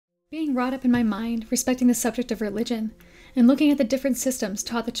Being wrought up in my mind respecting the subject of religion, and looking at the different systems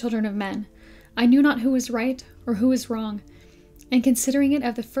taught the children of men, I knew not who was right or who was wrong, and considering it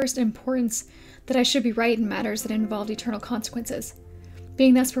of the first importance that I should be right in matters that involved eternal consequences.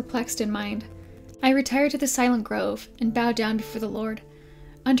 Being thus perplexed in mind, I retired to the silent grove and bowed down before the Lord,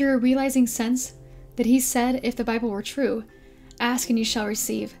 under a realizing sense that He said, if the Bible were true, "Ask and you shall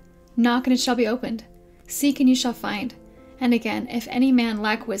receive, knock and it shall be opened, seek and you shall find." And again, if any man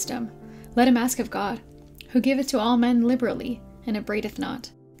lack wisdom, let him ask of God, who giveth to all men liberally, and upbraideth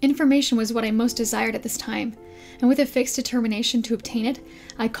not. Information was what I most desired at this time, and with a fixed determination to obtain it,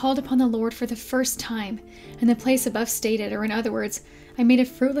 I called upon the Lord for the first time, in the place above stated, or in other words, I made a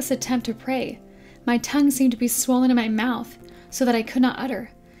fruitless attempt to pray. My tongue seemed to be swollen in my mouth, so that I could not utter.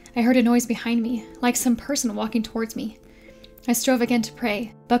 I heard a noise behind me, like some person walking towards me. I strove again to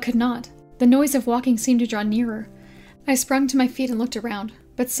pray, but could not. The noise of walking seemed to draw nearer. I sprung to my feet and looked around,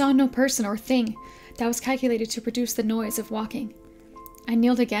 but saw no person or thing that was calculated to produce the noise of walking. I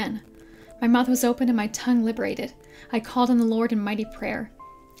kneeled again. My mouth was open and my tongue liberated. I called on the Lord in mighty prayer.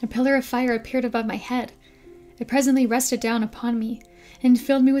 A pillar of fire appeared above my head. It presently rested down upon me and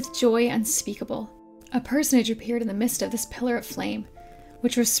filled me with joy unspeakable. A personage appeared in the midst of this pillar of flame,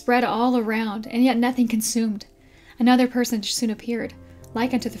 which was spread all around, and yet nothing consumed. Another personage soon appeared,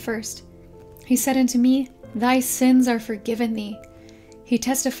 like unto the first. He said unto me, "Thy sins are forgiven thee." He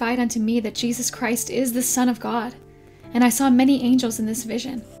testified unto me that Jesus Christ is the Son of God, and I saw many angels in this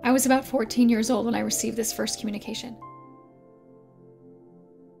vision. I was about 14 years old when I received this first communication.